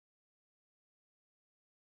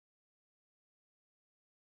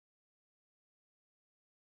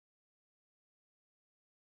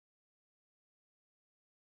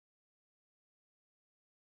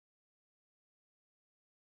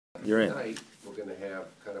You're in. Tonight, we're going to have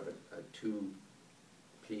kind of a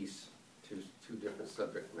two-piece, two different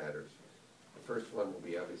subject matters. The first one will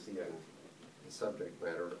be obviously on the subject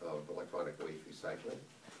matter of electronic waste recycling,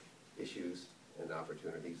 issues and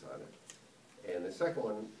opportunities on it. And the second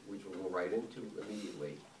one, which we'll go right into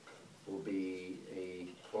immediately, will be a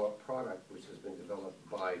product which has been developed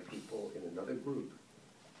by people in another group,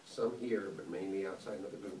 some here, but mainly outside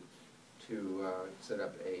another group, to set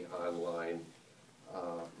up a online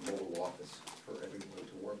mobile office for everyone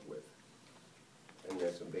to work with. And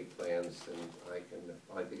there's some big plans, and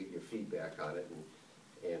I'd like to get your feedback on it,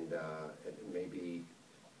 and maybe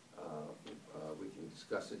we can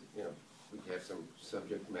discuss it. You know, we can have some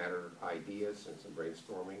subject matter ideas and some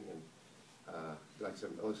brainstorming, and like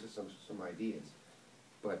elicit some ideas.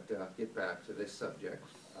 But get back to this subject.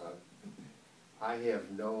 I've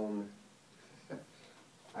known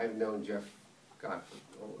Jeff, God,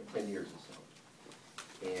 for over 10 years or so.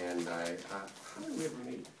 And how did we ever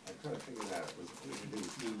meet? I kind of figured that out.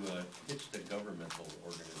 You pitched a governmental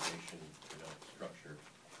organization, structure,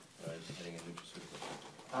 heading a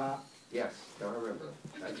nutraceutical. Yes, now I remember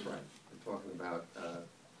that. That's right. We're talking about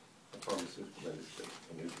the pharmaceutical industry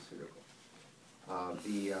and nutraceutical.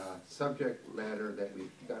 The subject matter that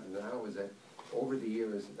we've gotten now is that over the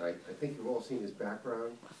years, I think you've all seen his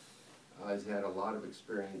background. He's had a lot of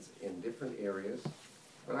experience in different areas,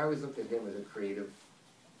 but I always looked at him as a creative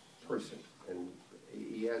person, and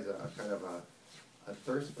he has a kind of a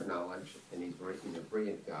thirst for knowledge, and he's a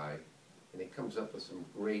brilliant guy, and he comes up with some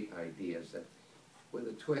great ideas that, with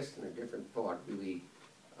a twist and a different thought, really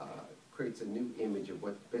creates a new image of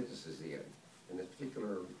what business is he in. In this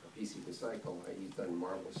particular PC Recycle, he's done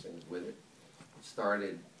marvelous things with it. It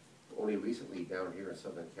started only recently down here in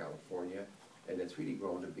Southern California, and it's really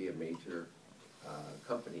grown to be a major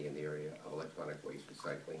company in the area of electronic waste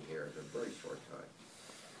recycling here in a very short time.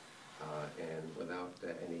 And without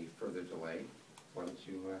any further delay, why don't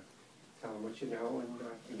you tell them what you know, and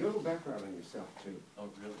give a little background on yourself, too. Oh,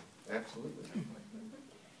 really? Absolutely.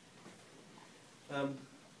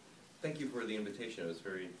 Thank you for the invitation. It was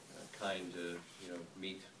very kind to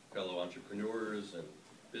meet fellow entrepreneurs and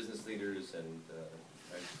business leaders, and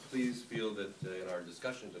I please feel that in our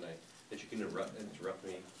discussion tonight that you can interrupt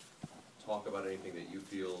me, talk about anything that you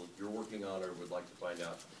feel you're working on or would like to find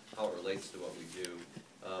out how it relates to what we do.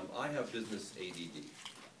 I have business ADD.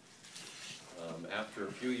 After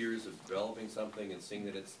a few years of developing something and seeing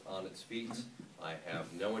that it's on its feet, I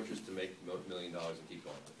have no interest to make $1 million and keep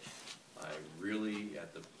going with it. I really,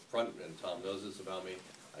 at the front, and Tom knows this about me,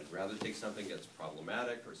 I'd rather take something that's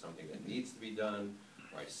problematic or something that needs to be done,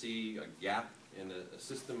 or I see a gap in a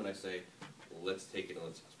system and I say, well, let's take it and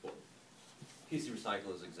let's explore it. PC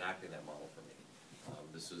Recycle is exactly that model for me.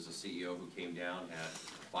 This is a CEO who came down, had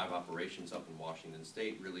 5 operations up in Washington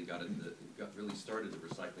State, really really started the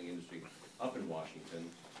recycling industry up in Washington.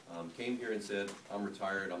 Came here and said, I'm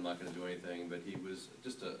retired, I'm not going to do anything, but he was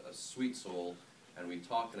just a sweet soul, and we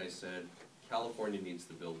talked and I said, California needs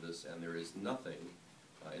to build this, and there is nothing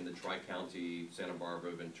in the Tri-County, Santa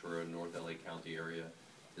Barbara, Ventura, North LA County area.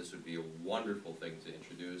 This would be a wonderful thing to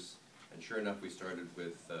introduce, and sure enough, we started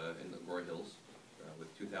with in the Roy Hills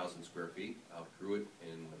with 2,000 square feet, outgrew it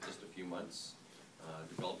in just a few months,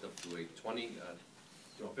 developed up to a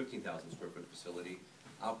 15,000 square foot facility,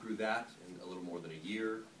 outgrew that in a little more than a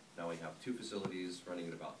year. Now we have 2 facilities running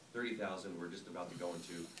at about 30,000. We're just about to go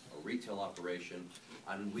into a retail operation,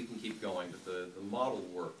 and we can keep going, but the model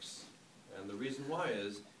works. And the reason why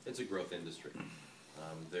is it's a growth industry.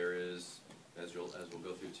 There is, as we'll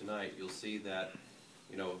go through tonight, you'll see that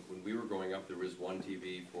when we were growing up, there was 1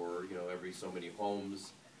 TV for every so many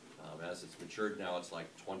homes. As it's matured now, it's like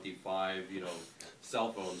 25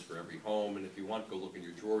 cell phones for every home. And if you want, go look in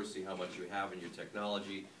your drawers, see how much you have in your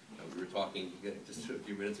technology. We were talking just a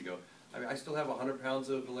few minutes ago. I still have 100 pounds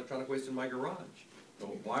of electronic waste in my garage. So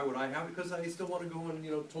why would I have it? Because I still want to go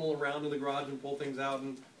and tool around in the garage and pull things out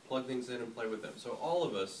and plug things in and play with them. So all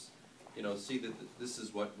of us see that this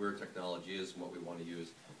is where technology is and what we want to use.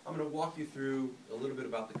 I'm going to walk you through a little bit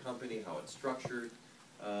about the company, how it's structured.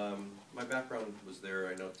 My background was there.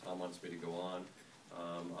 I know Tom wants me to go on.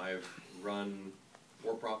 I've run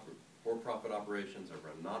for-profit operations. I've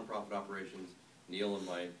run non-profit operations. Neil, am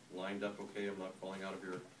I lined up okay? I'm not falling out of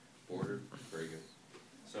your border? Very good.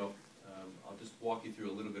 So I'll just walk you through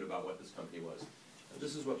a little bit about what this company was. And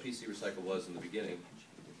this is what PC Recycle was in the beginning.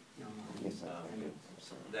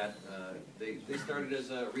 They started as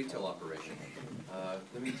a retail operation.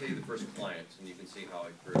 Let me tell you the first client, and you can see how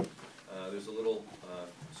it grew. There's a little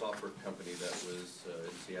software company that was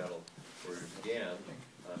in Seattle where it began.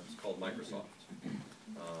 It's called Microsoft.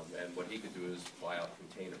 And what he could do is buy out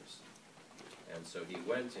containers. And so he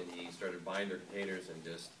went and he started buying their containers and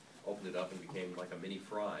just opened it up and became like a mini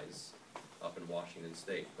Fry's up in Washington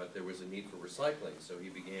State. But there was a need for recycling, so he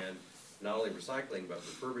began not only recycling but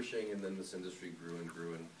refurbishing, and then this industry grew and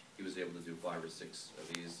grew, and he was able to do 5 or 6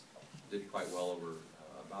 of these. Did quite well over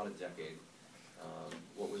about a decade.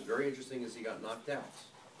 What was very interesting is he got knocked out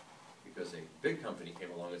because a big company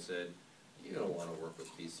came along and said, "You don't want to work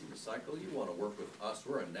with PC Recycle, you want to work with us.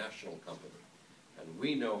 We're a national company, and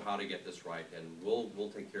we know how to get this right, and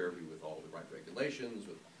we'll take care of you with all the right regulations,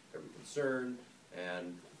 with every concern."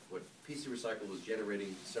 And what PC Recycle was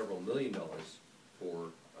generating several $1 million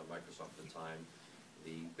for Microsoft at the time,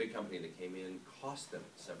 the big company that came in cost them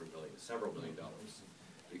several million dollars.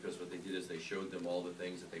 Because what they did is they showed them all the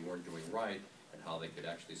things that they weren't doing right and how they could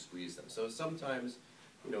actually squeeze them. So sometimes,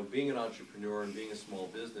 you know, being an entrepreneur and being a small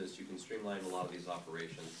business, you can streamline a lot of these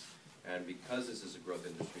operations. And because this is a growth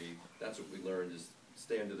industry, that's what we learned is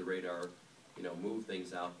stay under the radar, you know, move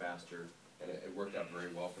things out faster, and it worked out very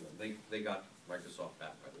well for them. They got Microsoft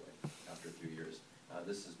back, by the way, after a few years.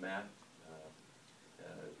 This is Matt.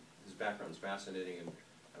 His background's fascinating, and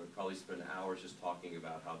I would probably spend hours just talking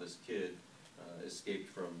about how this kid escaped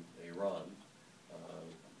from Iran,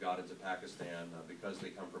 got into Pakistan because they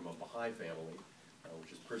come from a Baha'i family,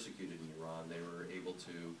 which is persecuted in Iran. They were able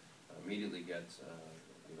to immediately get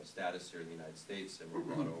you know, status here in the United States and were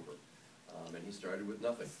brought over. And he started with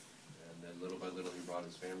nothing, and then little by little he brought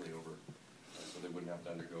his family over so they wouldn't have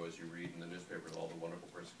to undergo, as you read in the newspaper, all the wonderful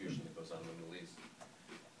persecution that goes on in the Middle East.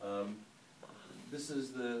 This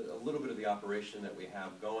is a little bit of the operation that we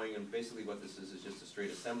have going, and basically what this is just a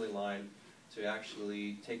straight assembly line to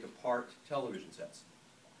actually take apart television sets.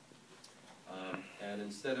 And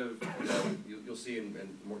instead of, you know, you'll see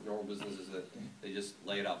in more normal businesses that they just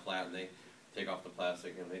lay it out flat and they take off the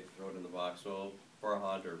plastic and they throw it in the box. Well,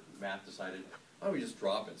 Farhad or Matt decided, why don't we just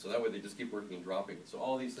drop it? So that way they just keep working and dropping it. So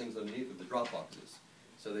all these things underneath are the drop boxes.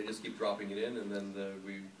 So they just keep dropping it in, and then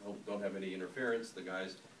we don't have any interference. The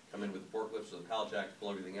guys come in with forklifts or the pallet jacks,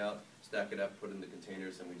 pull everything out, stack it up, put it in the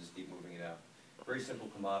containers, and we just keep moving it out. Very simple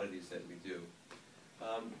commodities that we do.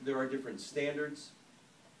 There are different standards.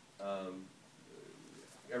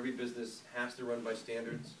 Every business has to run by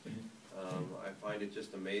standards. I find it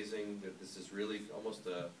just amazing that this is really almost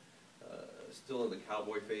still in the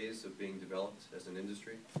cowboy phase of being developed as an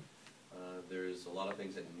industry. There's a lot of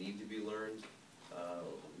things that need to be learned.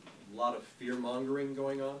 A lot of fear-mongering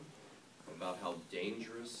going on about how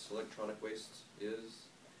dangerous electronic waste is.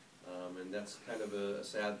 And that's kind of a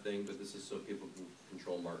sad thing, but this is so people can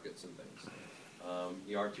control markets and things.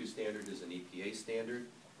 The R2 standard is an EPA standard.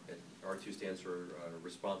 R2 stands for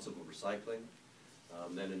responsible recycling.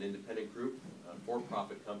 Then an independent group, a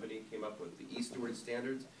for-profit company, came up with the e-Stewards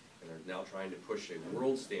standards and are now trying to push a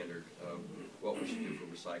world standard of what we should do for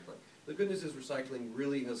recycling. The good news is recycling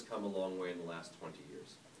really has come a long way in the last 20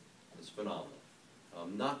 years. It's phenomenal.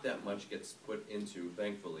 Not that much gets put into,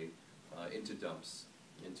 thankfully, into dumps,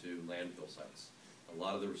 into landfill sites. A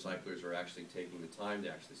lot of the recyclers are actually taking the time to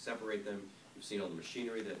actually separate them. You've seen all the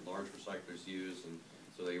machinery that large recyclers use, and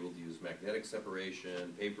so they're able to use magnetic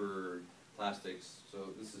separation, paper, plastics, so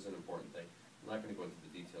this is an important thing. I'm not going to go into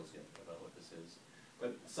the details yet about what this is.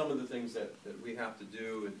 But some of the things that we have to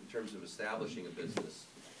do in terms of establishing a business,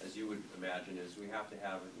 as you would imagine, is we have to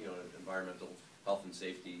have, you know, an environmental health and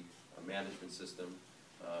safety management system.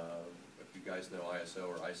 If you guys know ISO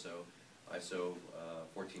or ISO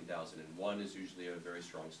 14001 is usually a very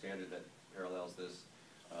strong standard that parallels this.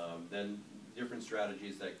 Then different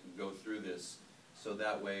strategies that can go through this, so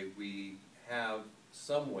that way we have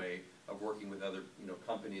some way of working with other, you know,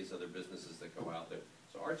 companies, other businesses that go out there.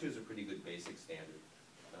 So R2 is a pretty good basic standard.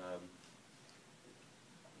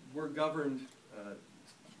 We're governed,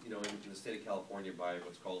 you know, in the state of California by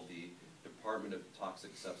what's called the Department of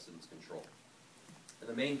Toxic Substance Control. And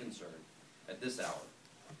the main concern at this hour,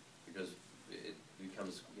 because it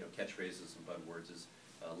becomes, you know, catchphrases and buzzwords, is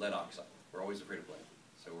lead oxide. We're always afraid of lead,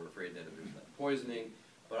 so we're afraid that there's lead poisoning.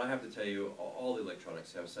 But I have to tell you, all the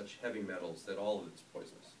electronics have such heavy metals that all of it's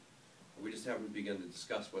poisonous. We just haven't begun to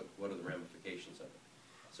discuss what are the ramifications of it.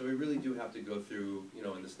 So we really do have to go through, you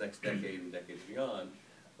know, in this next decade and decades beyond,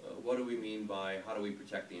 what do we mean by how do we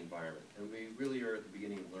protect the environment? And we really are at the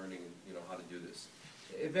beginning of learning, you know, how to do this.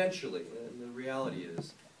 Eventually, and the reality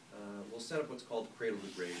is, we'll set up what's called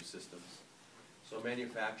cradle-to-grave systems. So a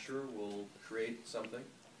manufacturer will create something,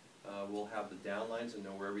 we'll have the downlines and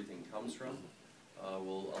know where everything comes from,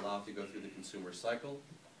 we'll allow it to go through the consumer cycle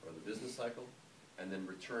or the business cycle, and then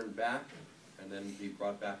return back, and then be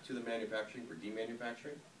brought back to the manufacturing for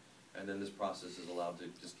demanufacturing, and then this process is allowed to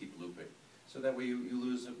just keep looping. so that way you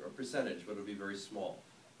lose a percentage, but it'll be very small.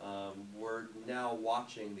 We're now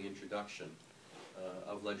watching the introduction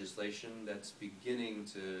of legislation that's beginning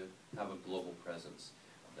to have a global presence.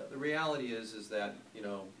 Now, the reality is that, you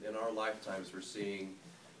know, in our lifetimes we're seeing,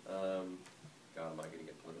 God, am I going to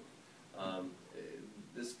get political?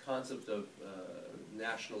 This concept of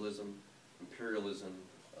nationalism, imperialism,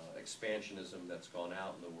 expansionism that's gone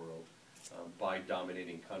out in the world by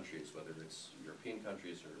dominating countries, whether it's European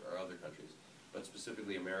countries or other countries, but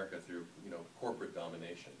specifically America through, you know, corporate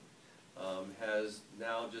domination, has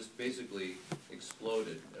now just basically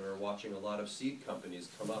exploded, and we're watching a lot of seed companies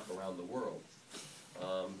come up around the world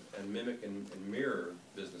and mimic and mirror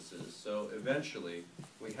businesses. So eventually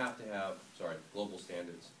we have to have, global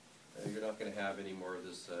standards. You're not going to have any more of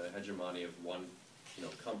this hegemony of one, you know,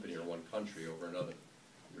 company or one country over another.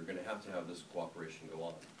 You're going to have this cooperation go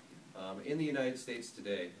on. In the United States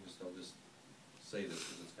today, I'll just say this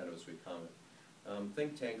because it's kind of a sweet comment,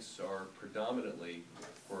 think tanks are predominantly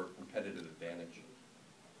for competitive advantage.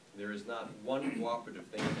 There is not one cooperative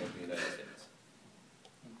think tank in the United States.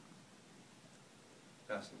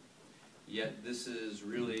 Fascinating. Yet this is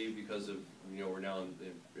really because of, you know, we're now in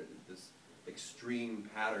this extreme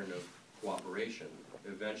pattern of cooperation.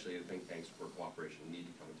 Eventually the think tanks for cooperation need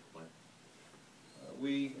to come into play.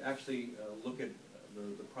 We actually look at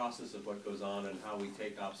the process of what goes on and how we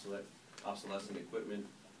take obsolescent equipment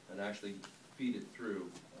and actually feed it through.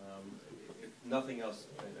 If nothing else,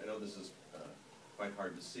 I know this is quite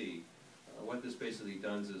hard to see, what this basically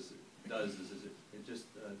does is it just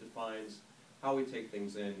defines how we take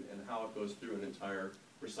things in and how it goes through an entire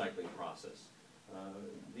recycling process.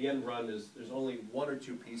 The end run is there's only one or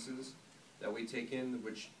two pieces that we take in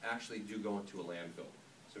which actually do go into a landfill.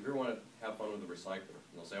 So if you want to have fun with a recycler,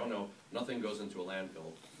 and they'll say, oh no, nothing goes into a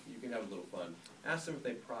landfill, you can have a little fun. Ask them if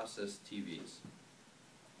they process TVs.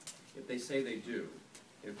 If they say they do,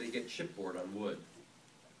 if they get chipboard on wood,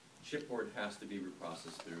 chipboard has to be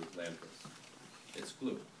reprocessed through landfills. It's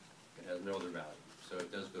glue. It has no other value. So it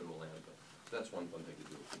does go to a landfill. So that's one fun thing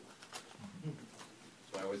to do with people.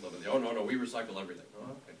 So I always love it. Oh, no, we recycle everything.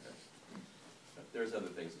 Oh, okay. There's other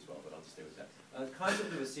things as well, but I'll just stay with that.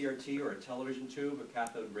 Concept of a CRT or a television tube, a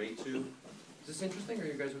cathode ray tube. Is this interesting? Are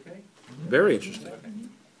you guys okay? Very interesting.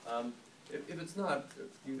 Okay. If it's not,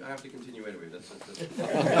 I have to continue anyway.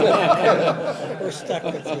 We're stuck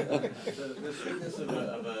with you. The sweetness of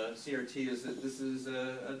a CRT is that this is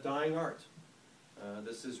a dying art.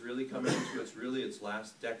 This is really coming into its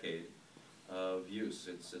last decade of use.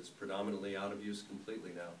 It's predominantly out of use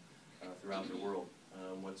completely now throughout the world.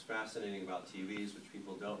 What's fascinating about TVs, which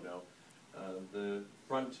people don't know, the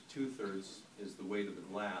front 2/3 is the weight of the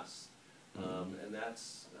glass, and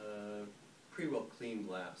that's pretty well clean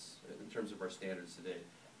glass in terms of our standards today.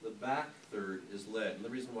 The back third is lead, and the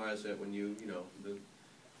reason why is that when you know, the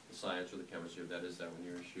science or the chemistry of that is that when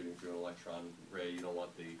you're shooting through an electron ray, you don't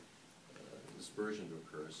want the dispersion to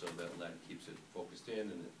occur, so that lead keeps it focused in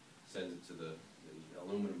and it sends it to the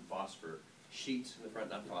aluminum phosphor sheet in the front,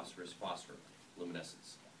 not phosphorus, phosphor,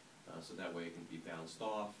 luminescence. So that way it can be bounced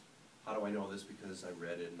off. How do I know this? Because I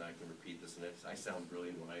read it and I can repeat this, and I sound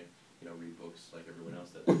brilliant when I read books like everyone else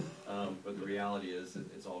does. But the reality is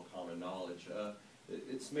it's all common knowledge.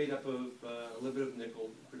 It's made up of a little bit of nickel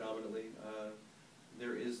predominantly.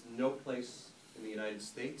 There is no place in the United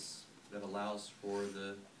States that allows for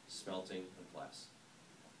the smelting of glass.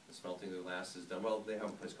 The smelting of the glass is done, well, they have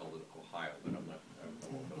a place called Ohio, but I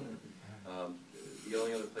won't go there. The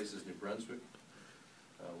only other place is New Brunswick,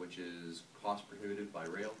 which is cost prohibitive by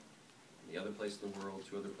rail. And the other place in the world,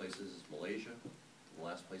 two other places, is Malaysia. And the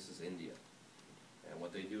last place is India. And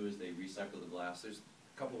what they do is they recycle the glass. There's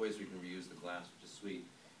a couple of ways we can reuse the glass, which is sweet.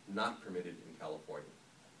 Not permitted in California.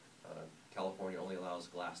 California only allows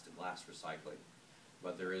glass-to-glass recycling.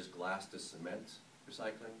 But there is glass-to-cement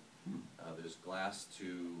recycling. There's glass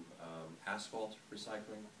to asphalt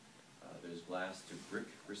recycling. There's glass to brick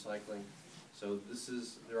recycling. So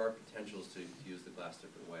there are potentials to use the glass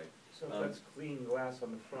different way. So if that's clean glass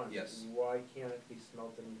on the front, yes. Why can't it be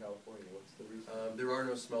smelted in California? What's the reason? There are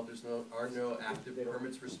no smelters, are no active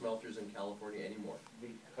permits for smelters in California anymore.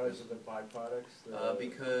 Because of the byproducts?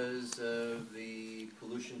 Because of the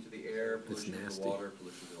pollution to the air, pollution to the water,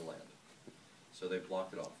 pollution to the land. So they've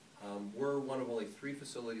blocked it off. We're one of only 3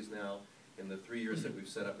 facilities now in the 3 years that we've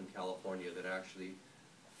set up in California that actually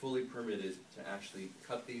fully permitted to actually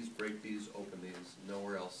cut these, break these, open these,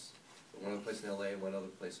 nowhere else. One other place in LA and one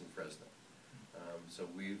other place in Fresno. So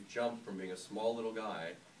we've jumped from being a small little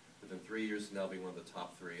guy within 3 years to now being one of the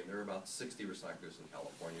top 3. And there are about 60 recyclers in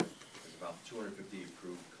California. There's about 250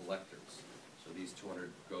 approved collectors. So these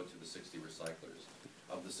 200 go to the 60 recyclers.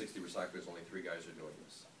 of the 60 recyclers, only 3 guys are doing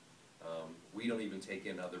this. We don't even take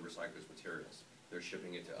in other recyclers' materials. They're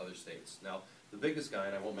shipping it to other states. Now, the biggest guy,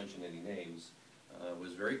 and I won't mention any names,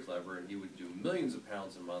 was very clever, and he would do millions of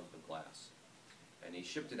pounds a month of glass. And he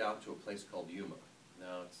shipped it out to a place called Yuma.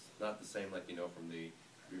 Now, it's not the same like you know from the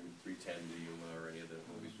 310 to Yuma or any of the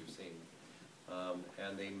movies we've seen.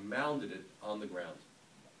 And they mounded it on the ground.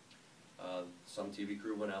 Some TV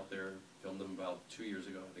crew went out there, filmed them about 2 years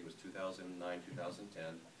ago, I think it was 2009, 2010,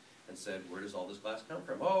 and said, where does all this glass come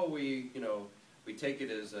from? Oh, we take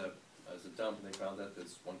it as a dump, and they found that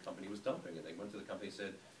this one company was dumping, and they went to the company and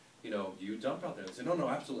said, do you dump out there? They said, no,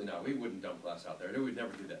 absolutely not. We wouldn't dump glass out there. We would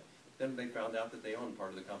never do that. Then they found out that they owned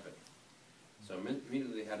part of the company. So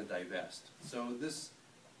immediately they had to divest. So this,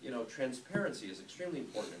 transparency is extremely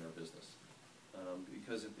important in our business.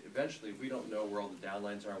 Because eventually, if we don't know where all the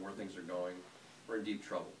downlines are and where things are going, we're in deep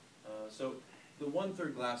trouble. So the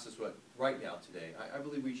 1/3 glass is what, right now, today, I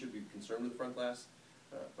believe we should be concerned with the front glass,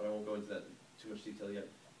 but I won't go into that in too much detail yet.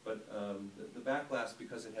 But the back glass,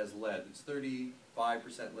 because it has lead, it's 35%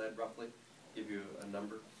 lead roughly, give you a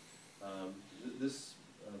number. This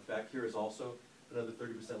back here is also another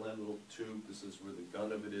 30% lead, little tube. This is where the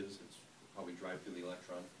gun of it is. It's probably drive through the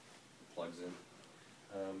electron, it plugs in.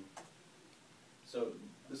 So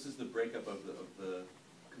this is the breakup of the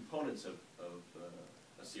components of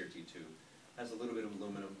a CRT tube. Has a little bit of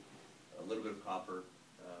aluminum, a little bit of copper.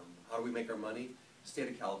 How do we make our money? The state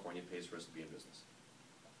of California pays for us to be in business.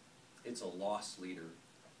 It's a loss leader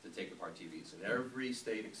to take apart TVs. In every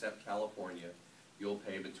state except California, you'll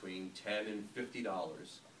pay between $10 and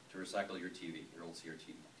 $50 to recycle your TV, your old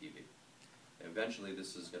CRT TV. Eventually,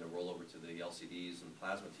 this is going to roll over to the LCDs and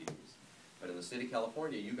plasma TVs. But in the state of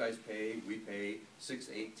California, you guys we pay $6,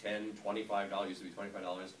 $8, $10, $25, used to be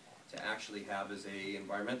 $25, to actually have as a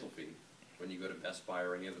environmental fee when you go to Best Buy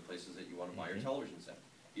or any other places that you want to buy your television set.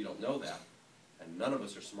 You don't know that, and none of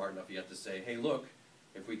us are smart enough yet to say, hey, look,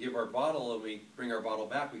 if we give our bottle and we bring our bottle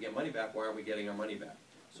back, we get money back, why aren't we getting our money back?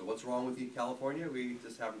 So what's wrong with California? We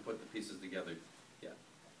just haven't put the pieces together yet.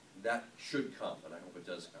 That should come, and I hope it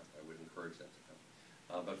does come. I would encourage that to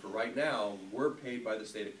come. But for right now, we're paid by the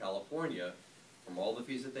state of California from all the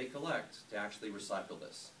fees that they collect to actually recycle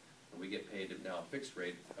this. And we get paid now a fixed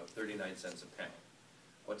rate of 39 cents a pound.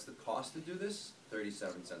 What's the cost to do this?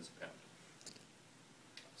 37 cents a pound.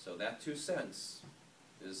 So that 2 cents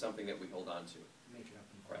is something that we hold on to.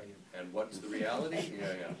 Right. And what's the reality?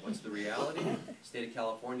 What's the reality? The state of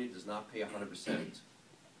California does not pay 100%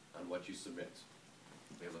 on what you submit.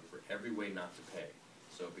 They look for every way not to pay.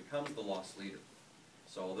 So it becomes the loss leader.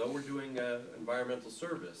 So although we're doing environmental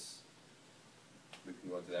service, we can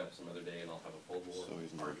go into that some other day, and I'll have a full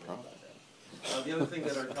argument about that. The other thing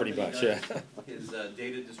that our company does is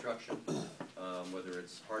data destruction, whether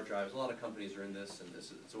it's hard drives. A lot of companies are in this, and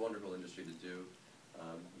it's a wonderful industry to do.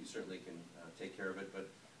 You certainly can take care of it, but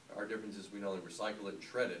our difference is we not only recycle it and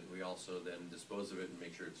shred it, we also then dispose of it and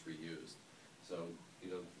make sure it's reused. So,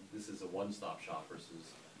 this is a one-stop shop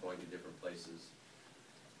versus going to different places.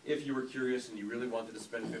 If you were curious and you really wanted to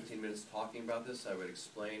spend 15 minutes talking about this, I would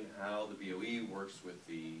explain how the BOE works with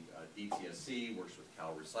the DTSC, works with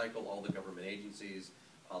Cal Recycle, all the government agencies,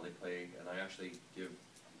 how they play, and I actually give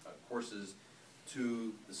courses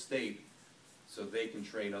to the state so they can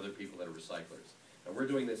train other people that are recyclers. And we're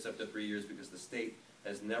doing this up to 3 years because the state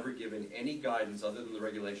has never given any guidance other than the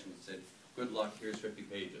regulations that said, good luck, here's 50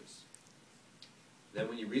 pages. Then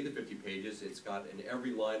when you read the 50 pages, it's got in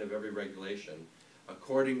every line of every regulation,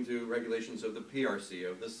 according to regulations of the PRC,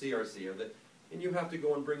 of the CRC, and you have to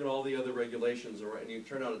go and bring in all the other regulations, and you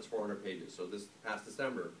turn out it's 400 pages. So this past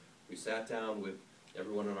December, we sat down with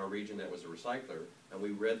everyone in our region that was a recycler, and we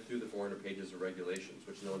read through the 400 pages of regulations,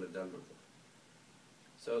 which no one had done before.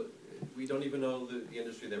 So we don't even know the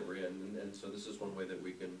industry that we're in, and so this is one way that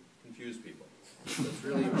we can confuse people. So it's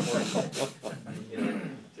really important,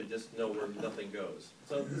 to just know where nothing goes.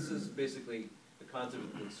 So this is basically the concept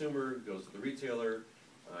of the consumer goes to the retailer,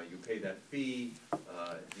 you pay that fee,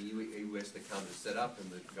 the U.S. account is set up,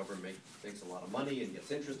 and the government makes a lot of money and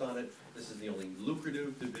gets interest on it. This is the only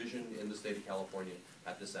lucrative division in the state of California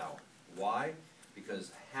at this hour. Why?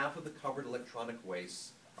 Because half of the covered electronic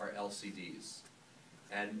wastes are LCDs.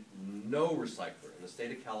 And no recycler in the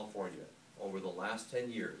state of California over the last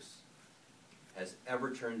 10 years has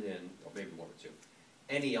ever turned in, or maybe 1 or 2,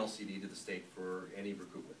 any LCD to the state for any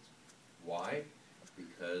recoupment. Why?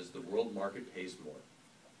 Because the world market pays more.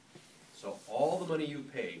 So all the money you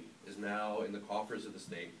paid is now in the coffers of the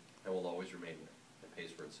state and will always remain there. It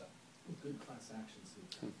pays for itself. Good class action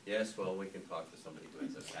suit. Yes, well, we can talk to somebody who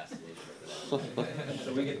has a fascination with that.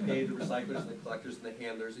 So we get paid, the recyclers and the collectors and the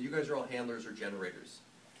handlers. You guys are all handlers or generators,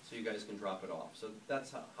 so you guys can drop it off. So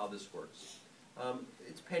that's how this works.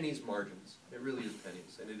 It's pennies margins. It really is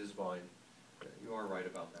pennies, and it is volume. You are right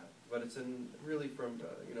about that. But it's really from,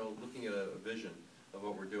 you know, looking at a vision of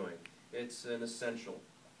what we're doing. It's an essential,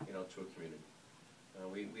 you know, to a community.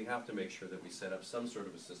 We have to make sure that we set up some sort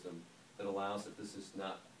of a system that allows that this is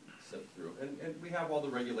not slipped through. And we have all the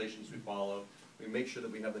regulations we follow. We make sure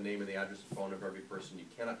that we have the name and the address and phone of every person. You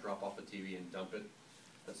cannot drop off a TV and dump it.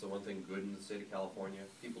 That's the one thing good in the state of California.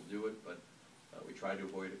 People do it, but we try to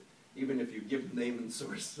avoid it. Even if you give name and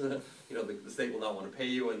source, you know, the state will not want to pay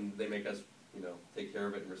you, and they make us, you know, take care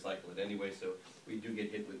of it and recycle it anyway. So we do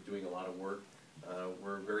get hit with doing a lot of work.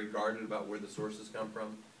 We're very guarded about where the sources come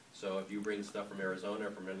from. So if you bring stuff from Arizona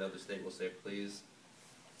or from another state, we'll say, please,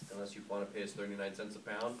 unless you want to pay us 39 cents a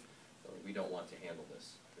pound, we don't want to handle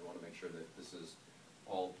this. We want to make sure that this is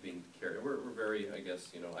all being carried. We're very, I guess,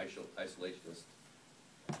 you know, isolationist,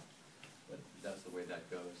 but that's the way that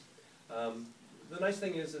goes. The nice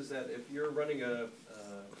thing is that if you're running a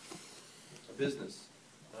business,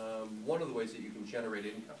 one of the ways that you can generate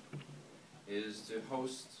income is to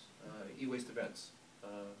host e-waste events.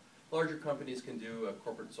 Larger companies can do a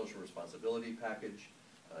corporate social responsibility package,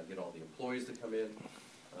 get all the employees to come in.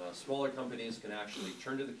 Smaller companies can actually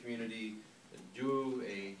turn to the community, do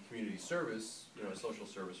a community service, you know, a social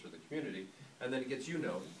service for the community, and then it gets you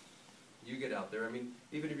known. You get out there. I mean,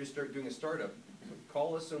 even if you start doing a startup,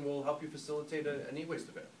 call us and we'll help you facilitate an e-waste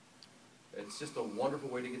event. It's just a wonderful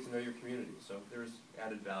way to get to know your community. So there's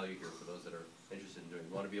added value here for those that are interested in doing it.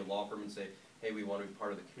 You want to be a law firm and say, hey, we want to be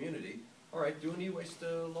part of the community. All right, do an e-waste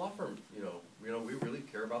law firm. You know, we really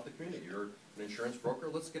care about the community. You're an insurance broker.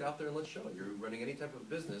 Let's get out there and let's show it. You're running any type of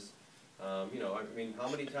business. You know, I mean, how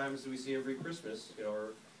many times do we see every Christmas, you know, or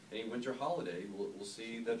any winter holiday? We'll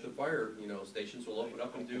see that the fire, you know, stations will open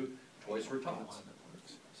up and do Toys for Tots.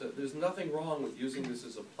 So there's nothing wrong with using this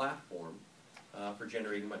as a platform for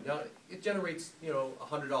generating money. Now, it generates, you know,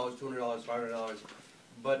 $100, $200, $500,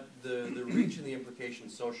 but the reach and the implication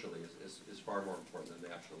socially is far more important than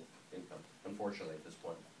the actual income, unfortunately, at this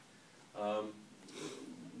point.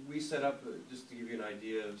 We set up, just to give you an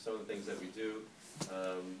idea of some of the things that we do,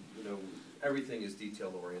 you know, everything is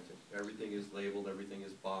detail-oriented. Everything is labeled, everything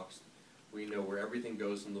is boxed. We know where everything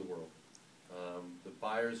goes in the world. The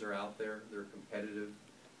buyers are out there, they're competitive.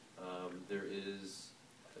 There is,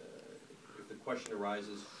 if the question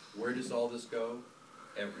arises, where does all this go?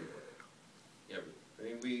 Everywhere. Everywhere. I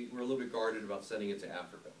mean, we're a little bit guarded about sending it to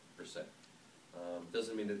Africa, per se.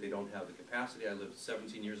 Doesn't mean that they don't have the capacity. I lived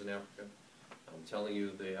 17 years in Africa. I'm telling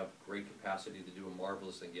you, they have great capacity to do a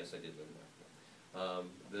marvelous thing. Yes, I did live in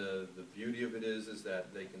Africa. The beauty of it is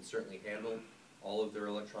that they can certainly handle all of their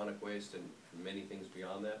electronic waste and many things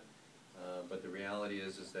beyond that. But the reality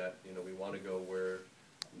is that, you know, we want to go where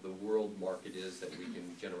the world market is that we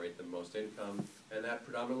can generate the most income, and that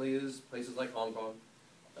predominantly is places like Hong Kong,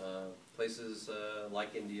 places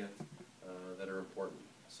like India that are important.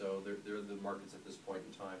 So they're the markets at this point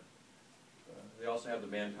in time. They also have the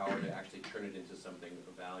manpower to actually turn it into something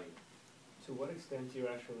of value. To what extent do you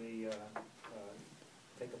actually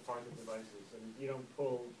take apart the devices? And you don't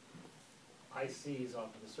pull ICs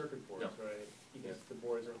off of the circuit boards, No. right? Because the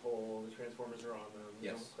boards are whole, the transformers are on them. You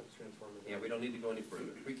Yes. don't put the transformers Yeah, on. we don't need to go any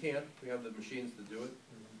further. We can. We have the machines to do it.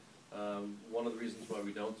 One of the reasons why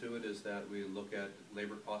we don't do it is that we look at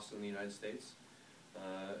labor costs in the United States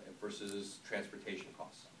versus transportation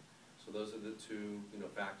costs. So those are the two, you know,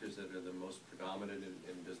 factors that are the most predominant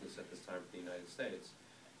in business at this time for the United States.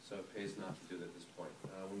 So it pays not to do that at this point.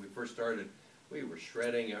 When we first started, we were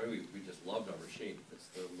shredding. I mean, we just loved our machine. It's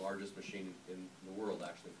the largest machine in the world,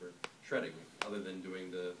 actually, for shredding, other than doing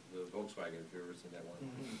the Volkswagen, if you've ever seen that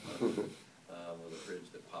one, or the fridge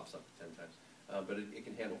that pops up 10 times. But it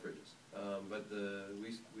can handle fridges. But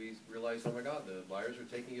we realized, oh my God, the buyers are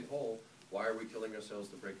taking it whole. Why are we killing ourselves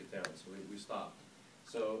to break it down? So we stopped.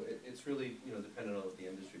 So it's really, you know, dependent on what the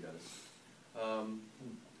industry does.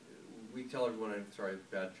 We tell everyone, sorry,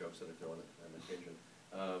 bad jokes that I throw in on occasion.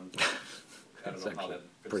 I don't know how that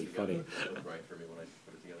fits pretty together. funny. It looked right for me when I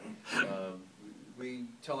put it together. We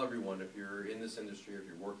tell everyone, if you're in this industry, if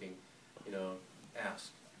you're working, you know,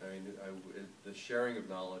 ask. I mean, the sharing of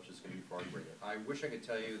knowledge is going to be far greater. I wish I could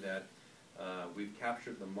tell you that we've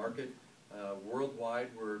captured the market. Worldwide,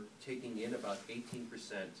 we're taking in about 18%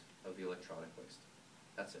 of the electronic waste.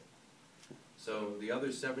 That's it. So the other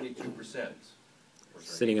 72%,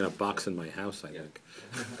 Sitting in a box in my house, I think.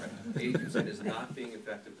 right, 80% is not being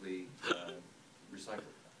effectively recycled.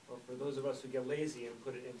 or for those of us who get lazy and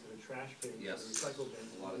put it into the trash bin, Yes. the recycle bin,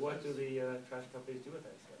 A lot of what do times. the trash companies do with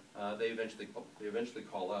that stuff? They eventually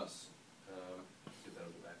call us. See if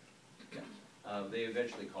that'll go back. Yeah. They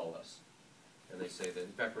eventually call us, and they say that,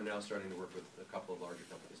 in fact, we're now starting to work with a couple of larger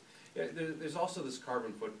companies. Yeah, there's also this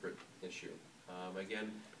carbon footprint issue.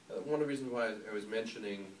 Again, one of the reasons why I was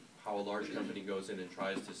mentioning how a large company goes in and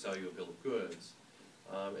tries to sell you a bill of goods,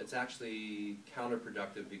 it's actually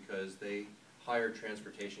counterproductive because they hire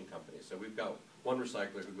transportation companies. So we've got one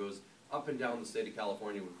recycler who goes up and down the state of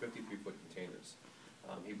California with 53-foot containers.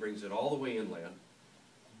 He brings it all the way inland,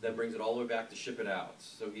 then brings it all the way back to ship it out.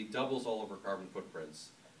 So he doubles all of our carbon footprints.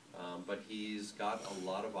 But he's got a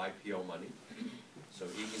lot of IPO money, so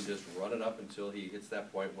he can just run it up until he hits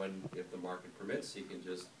that point when, if the market permits, he can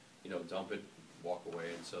just, dump it, walk away.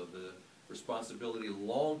 And so the responsibility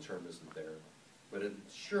long-term isn't there, but it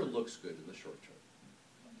sure looks good in the short term.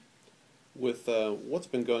 With what's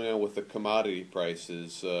been going on with the commodity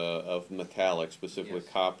prices of metallic, specifically Yes.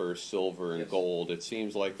 copper, silver, and Yes. gold, it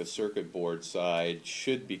seems like the circuit board side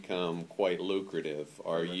should become quite lucrative.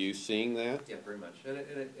 Are Very much. you seeing that? Yeah, very much. And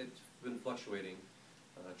it's been fluctuating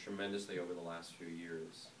tremendously over the last few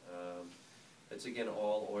years. It's, again,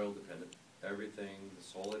 all oil dependent. Everything,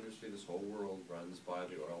 this whole industry, this whole world runs by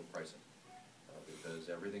the oil pricing. Because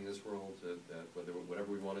everything in this world, whatever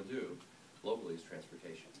we want to do globally, is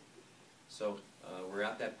transportation. So we're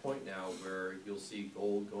at that point now where you'll see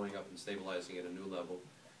gold going up and stabilizing at a new level,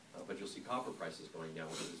 but you'll see copper prices going down,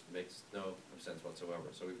 which makes no sense whatsoever.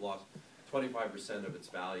 So we've lost 25% of its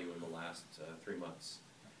value in the last 3 months.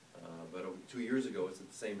 But 2 years ago, it's at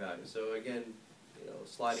the same value. So again,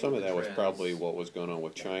 sliding. Some of the that was trends. probably what was going on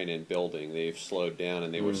with China in building. They've slowed down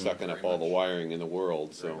and they were sucking up Very all the much. wiring in the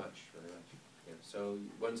world. Very So much, very much. Yeah. So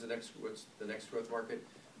what's the next growth market?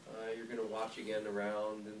 You're going to watch again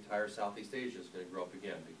around the entire Southeast Asia is going to grow up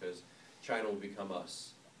again because China will become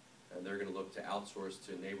us. And they're going to look to outsource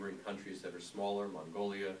to neighboring countries that are smaller,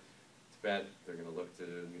 Mongolia, Tibet. They're going to look at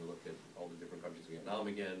all the different countries, Vietnam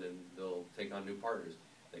again, and they'll take on new partners.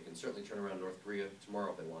 They can certainly turn around North Korea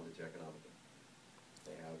tomorrow if they wanted to economically.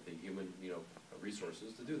 They have the human,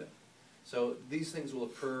 resources to do that. So these things will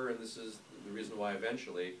occur, and this is the reason why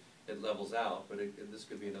eventually it levels out, but this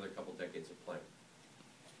could be another couple decades of playing.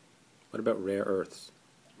 What about rare earths?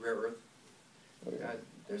 Rare earth,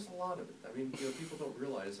 there's a lot of it. I mean, people don't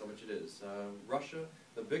realize how much it is. Russia,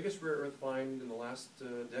 the biggest rare earth find in the last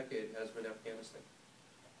decade has been Afghanistan.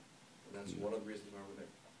 And that's one of the reasons why we're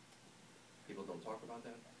there. People don't talk about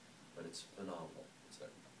that, but it's phenomenal. It's there.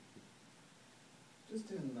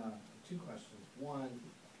 Just in two questions. One,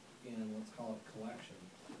 in let's call it collection,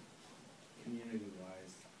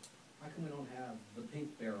 community-wise, how come we don't have the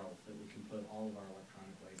pink barrel that we can put all of our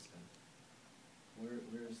electronic waste in?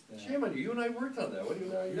 Where's the? Shame on you. You and I worked on that. What do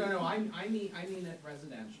you know? No, I mean it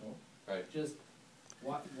residential. Right. Just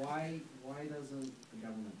why doesn't the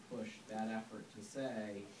government push that effort to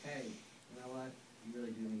say, hey, you know what, you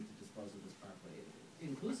really do need to dispose of this properly,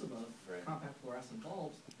 inclusive of Right. compact fluorescent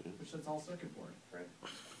bulbs, which is all circuit board. Right.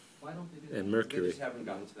 Why don't they do that? And They mercury. just haven't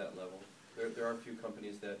gotten to that level. There are a few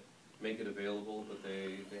companies that make it available, but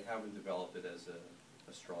they haven't developed it as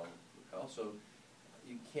a strong. Also,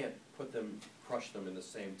 you can't crush them in the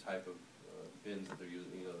same type of bins that they're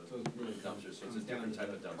using, So it really dumpsters. So it's a comes down different to type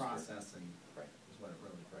the of dumpster. processing Right. is what it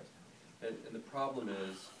really comes down And the problem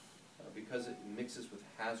is, because it mixes with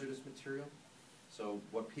hazardous material, so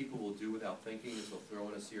what people will do without thinking is they'll throw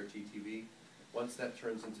in a CRT TV. Once that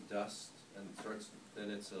turns into dust and then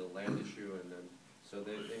it's a land issue, and then, so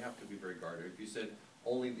they have to be very guarded. If you said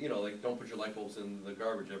only, like, don't put your light bulbs in the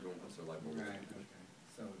garbage, everyone puts their light bulbs in. Right, okay.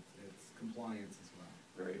 So it's compliance as well.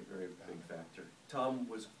 Very, very big factor. Tom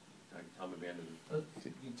abandoned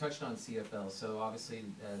it. You touched on CFL, so obviously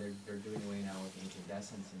they're doing away now with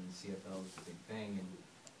incandescence, and CFL is a big thing. And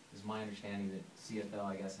it's my understanding that CFL,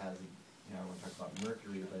 I guess, has, I want to talk about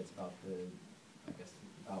mercury, but it's about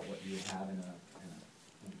about what you would have in a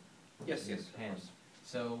Yes, in a yes, of pen. course.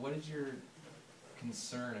 So what is your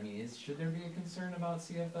concern? I mean, should there be a concern about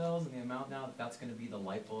CFLs and the amount now that's going to be the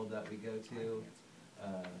light bulb that we go to?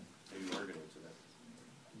 Maybe we're gonna answer that.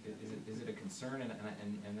 Is it a concern? And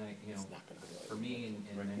It's not gonna be for me,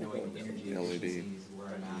 and I know in energy LED. efficiency is where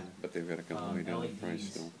I'm at. But they've got to come way down the price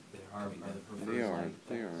LEDs still. are the preferred They are, light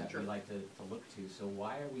they are. that we like to look to. So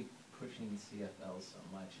why are we pushing CFL so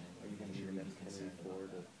much, and should we be concerned about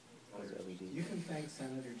that? You can thank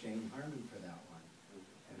Senator Jane Harman for that one,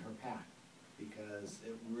 and her PAC, because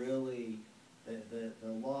it really, the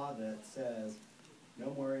law that says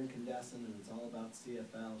no more incandescent and it's all about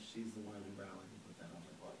CFL, she's the one who rallied and put that on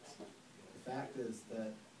the books. The fact is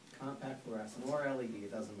that compact fluorescent or LED,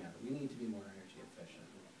 it doesn't matter, we need to be more energy efficient.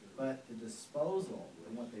 But the disposal,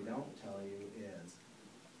 and what they don't tell you is,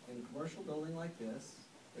 in a commercial building like this,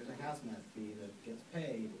 there's a hazmat fee that gets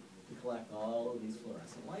paid to collect all of these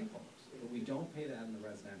fluorescent light bulbs. But we don't pay that in the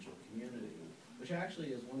residential community, which actually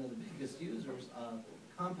is one of the biggest users of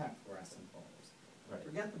compact fluorescent bulbs. Right.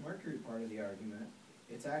 Forget the mercury part of the argument,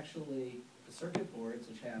 it's actually the circuit boards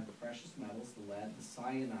which have the precious metals, the lead, the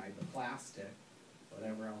cyanide, the plastic,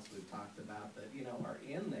 whatever else we've talked about that, you know, are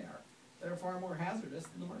in there, that are far more hazardous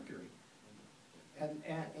than the mercury.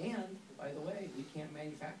 And by the way, we can't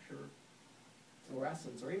manufacture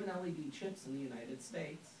fluorescents or even LED chips in the United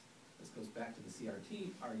States. This goes back to the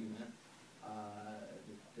CRT argument.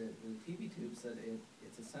 The TV tube said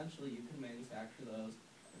it's essentially you can manufacture those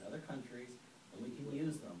in other countries and we can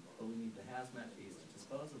use them, but we need the hazmat fees to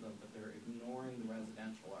dispose of them, but they're ignoring the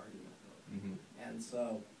residential argument. Mm-hmm. And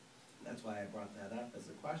so that's why I brought that up as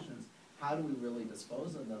a question, is how do we really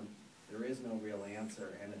dispose of them? There is no real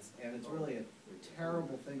answer, and it's really a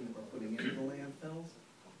terrible thing that we're putting into the landfills.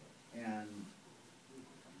 And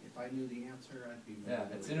if I knew the answer, I'd be Yeah,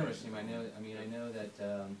 really it's interesting. I know that,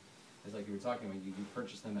 it's like you were talking about, you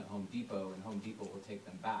purchase them at Home Depot, and Home Depot will take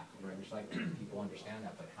them back when you're recycling. People understand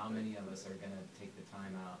that, but how many of us are gonna take the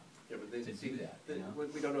time out Yeah, but to do that, you know?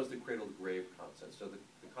 What we don't know is the cradle to grave concept. So the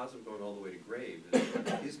concept of going all the way to grave is,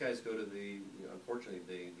 these guys go to the, unfortunately,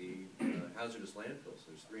 the hazardous landfills.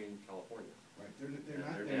 There's 3 in California. Right, And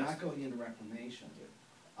they're they're not nasty. going into reclamation.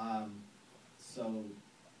 So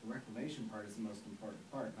the reclamation part is the most important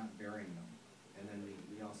part, not burying them. And then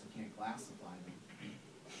we also can't classify them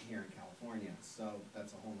here in California, so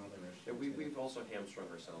that's a whole other issue. Yeah, too. we've also hamstrung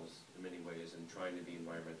ourselves in many ways in trying to be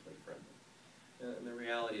environmentally friendly. And the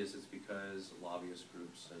reality is it's because lobbyist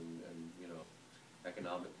groups and you know,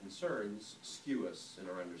 economic concerns skew us in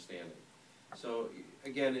our understanding. So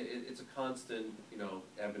again, it's a constant, you know,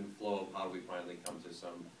 ebb and flow of how do we finally come to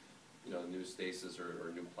some, you know, new stasis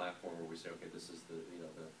or new platform where we say, okay, this is the, you know,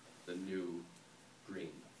 the new green.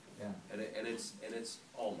 Yeah, And it's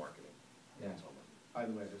all marketing. yeah. It's all marketing. By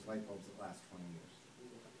the way, there's light bulbs that last 20 years,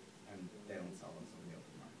 and they don't sell those on the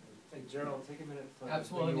open market. Hey, Gerald, take a minute to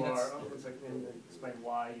Absolutely, who you I mean, are, that's- it's like, and explain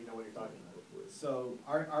why you know what you're talking about. So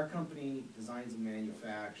our company designs and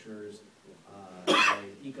manufactures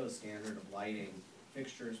an eco-standard of lighting,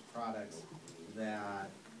 fixtures, products that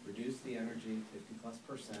reduce the energy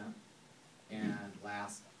 50+% and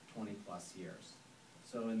last 20+ years.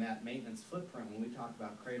 So in that maintenance footprint, when we talk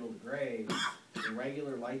about cradle to grave, the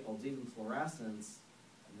regular light bulbs, even fluorescents,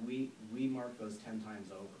 we mark those 10 times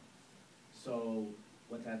over. So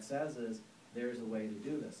what that says is there's a way to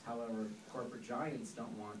do this. However, corporate giants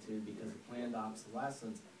don't want to because of planned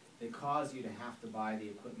obsolescence. They cause you to have to buy the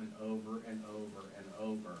equipment over and over and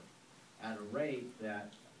over at a rate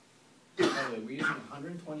that, by the way, we're using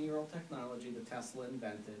 120-year-old technology that Tesla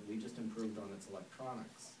invented. We just improved on its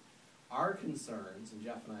electronics. Our concerns, and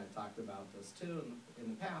Jeff and I have talked about this too in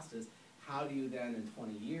the past, is how do you then in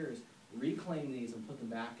 20 years reclaim these and put them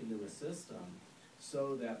back into a system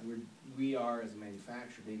so that we are as a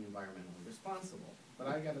manufacturer being environmentally responsible. But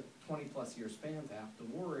I got a 20+ year span to have to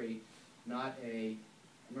worry,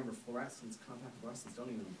 remember fluorescents, compact fluorescents don't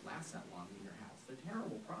even last that long in your house. They're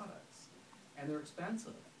terrible products, and they're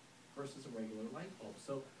expensive versus a regular light bulb.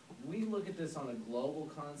 So we look at this on a global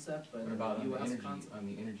concept, but What in about a on the US energy, concept. on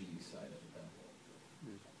the energy use side of it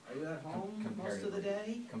though? Are you at home most of the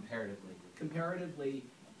Comparatively. day? Comparatively. Comparatively,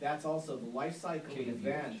 that's also the life cycle KWH.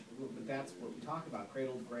 event, but that's what we talk about,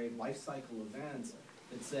 cradle to grave life cycle events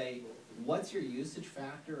that say, what's your usage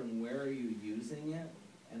factor and where are you using it?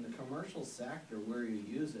 And the commercial sector, where you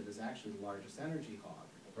use it, is actually the largest energy hog.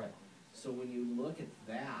 Right. So when you look at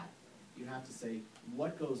that, you have to say,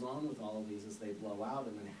 what goes on with all of these as they blow out,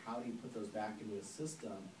 and then how do you put those back into a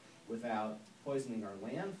system without poisoning our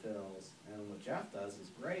landfills? And what Jeff does is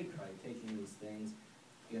great by taking these things,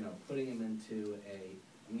 you know, putting them into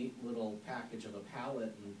a neat little package of a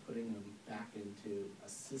pallet and putting them back into a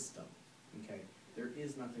system, okay? There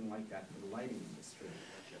is nothing like that for the lighting industry.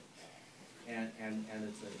 And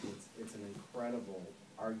it's an incredible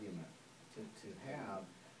argument to have,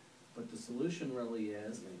 but the solution really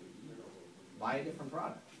is buy a different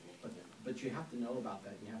product. But you have to know about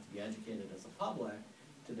that, you have to be educated as a public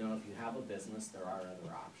to know if you have a business, there are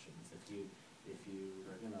other options. If you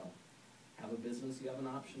have a business, you have an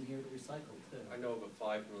option here to recycle too. I know of a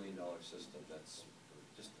 $5 million system that's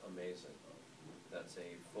just amazing. That's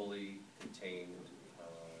a fully contained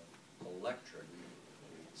electric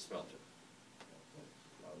smelter.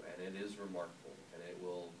 And it is remarkable, and it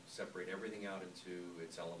will separate everything out into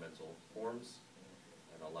its elemental forms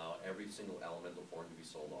and allow every single elemental form to be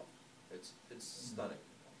sold off. It's stunning.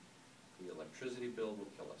 The electricity bill will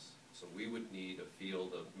kill us. So we would need a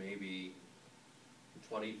field of maybe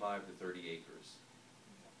 25 to 30 acres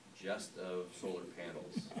just of solar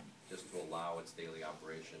panels, just to allow its daily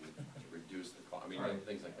operation to reduce the cost. I mean, Right.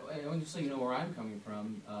 things like that. And just so you know where I'm coming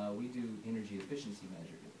from, we do energy efficiency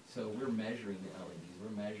measures. So we're measuring the LEDs, we're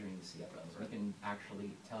measuring the CFLs. We can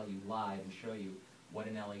actually tell you live and show you what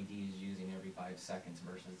an LED is using every 5 seconds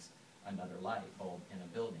versus another light bulb in a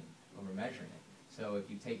building when we're measuring it. So if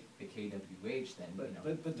you take the KWH, then But- you know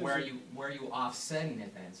but there's where are a- you offsetting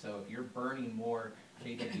it then? So if you're burning more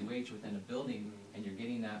KWH within a building and you're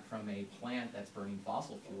getting that from a plant that's burning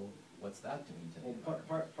fossil fuel, what's that doing to the Well,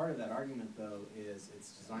 environment? part of that argument, though, is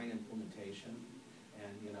its design implementation,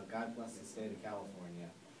 and, you know, God bless the state of California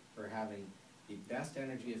for having the best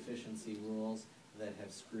energy efficiency rules that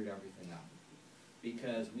have screwed everything up.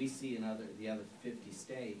 Because we see in the other 50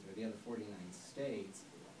 states, or the other 49 states,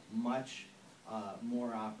 much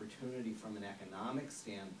more opportunity from an economic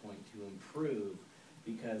standpoint to improve,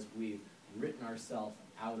 because we've written ourselves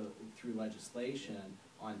out through legislation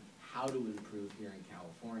on how to improve here in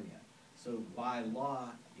California. So by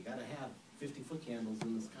law, you gotta have 50-foot candles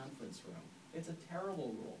in this conference room. It's a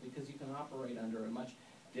terrible rule, because you can operate under a much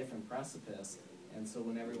different precipice. And so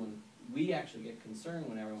we actually get concerned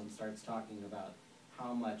when everyone starts talking about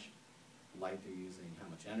how much light they're using, how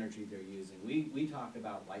much energy they're using. We talk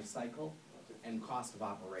about life cycle and cost of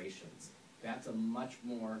operations. That's a much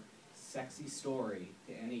more sexy story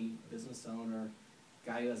to any business owner,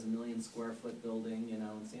 guy who has a 1 million square foot building, you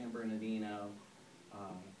know, in San Bernardino.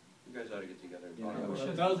 You guys ought to get together and You talk know, about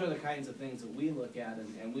it. those are the kinds of things that we look at,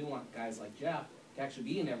 and we want guys like Jeff to actually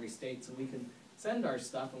be in every state so we can send our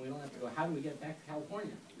stuff and we don't have to go, how do we get back to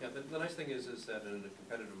California? Yeah, the nice thing is that in a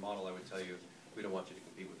competitive model, I would tell you, we don't want you to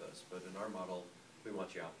compete with us, but in our model, we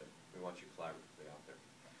want you out there. We want you collaboratively out there.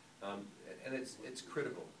 And it's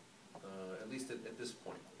critical, at least at this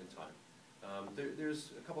point in time.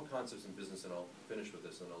 There's a couple concepts in business, and I'll finish with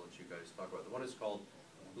this, and I'll let you guys talk about it. One is called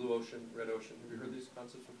blue ocean, red ocean. Have you heard these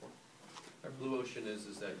concepts before? Blue ocean is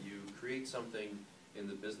that you create something in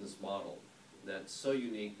the business model that's so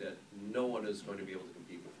unique that no one is going to be able to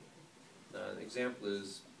compete with you. An example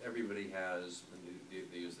is everybody has, and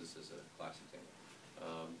they use this as a class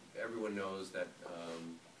example, everyone knows that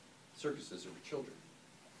circuses are for children.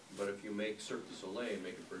 But if you make Cirque du Soleil and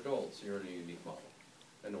make it for adults, you're in a unique model,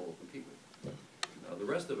 and no one will compete with you. The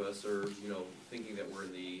rest of us are, thinking that we're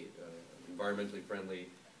in the environmentally friendly,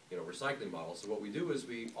 recycling model. So what we do is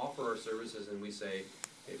we offer our services and we say,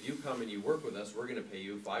 if you come and you work with us, we're going to pay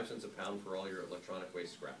you 5 cents a pound for all your electronic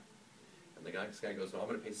waste scrap. And the guy goes, no, I'm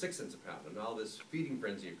going to pay 6 cents a pound. And now this feeding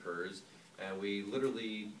frenzy occurs, and we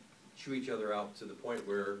literally chew each other out to the point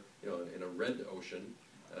where, in a red ocean,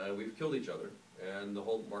 we've killed each other, and the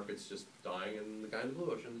whole market's just dying, and the guy in the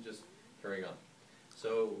blue ocean is just carrying on.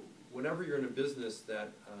 So whenever you're in a business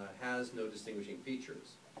that has no distinguishing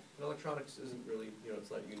features, and electronics isn't really,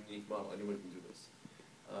 it's not a unique model. Anyone can do this.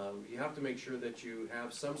 You have to make sure that you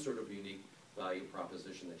have some sort of unique value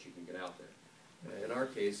proposition that you can get out there. In our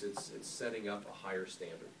case, it's setting up a higher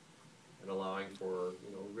standard and allowing for,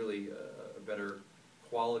 really a better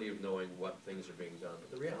quality of knowing what things are being done.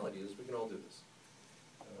 But the reality is we can all do this.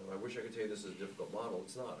 I wish I could tell you this is a difficult model.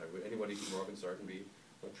 It's not. Anybody from Arkansas can be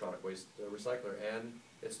electronic waste recycler, and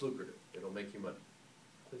it's lucrative. It'll make you money.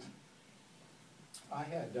 Please. I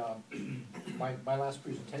had, my last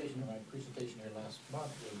presentation, my presentation here last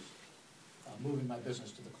month was moving my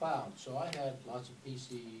business to the cloud. So I had lots of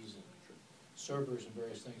PCs and servers and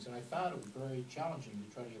various things, and I found it was very challenging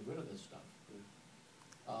to try to get rid of this stuff.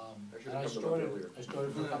 And I stored it for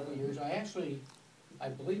a couple of years. I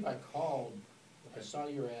believe I called, I saw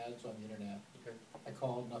your ads on the internet. Okay. I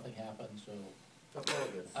called, nothing happened, so.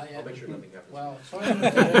 I'll make sure nothing happens. Well, so I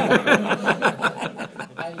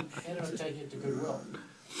ended up taking it to Goodwill.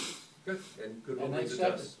 Good, and Goodwill And they brings it to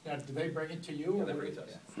said, us. now, do they bring it to you? Yeah, or they what bring do it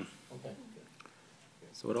to us. Okay.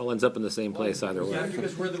 So it all ends up in the same place either Yeah, way.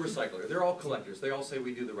 because we're the recycler. They're all collectors. They all say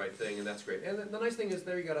we do the right thing, and that's great. And the nice thing is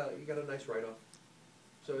there you got a nice write-off.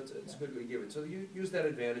 So it's good we give it. So you use that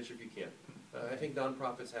advantage if you can. I think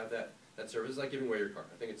nonprofits have that service. It's like giving away your car.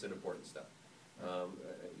 I think it's an important step.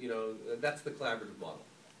 That's the collaborative model.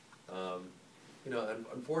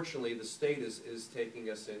 Unfortunately, the state is taking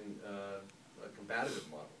us in a combative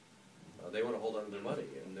model. They want to hold on to their money,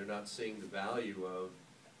 and they're not seeing the value of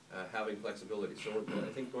having flexibility. So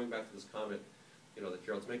I think going back to this comment, that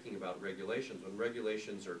Carol's making about regulations, when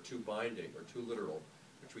regulations are too binding or too literal,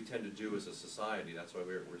 which we tend to do as a society, that's why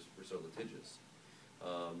we're so litigious.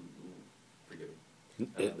 Forgive me.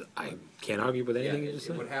 I can't argue with anything you just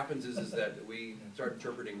What said. happens is that we start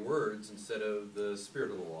interpreting words instead of the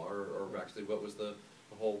spirit of the law, or actually what was the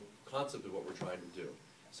whole concept of what we're trying to do.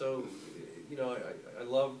 So, you know, I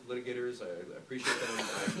love litigators, I appreciate them, I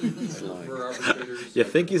prefer arbitrators. You I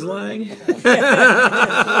think he's prefer- lying? His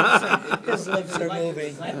lips are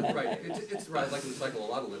moving. Right, it's right, I'd like to recycle a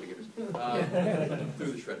lot of litigators,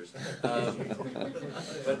 through the shredders.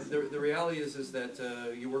 But the reality is that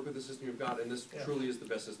you work with the system you've got, and this truly is the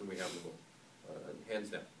best system we have in the world, hands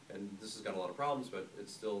down. And this has got a lot of problems, but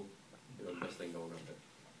it's still, you know, the best thing going on there.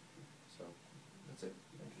 So, that's it.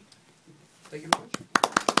 Thank you very much.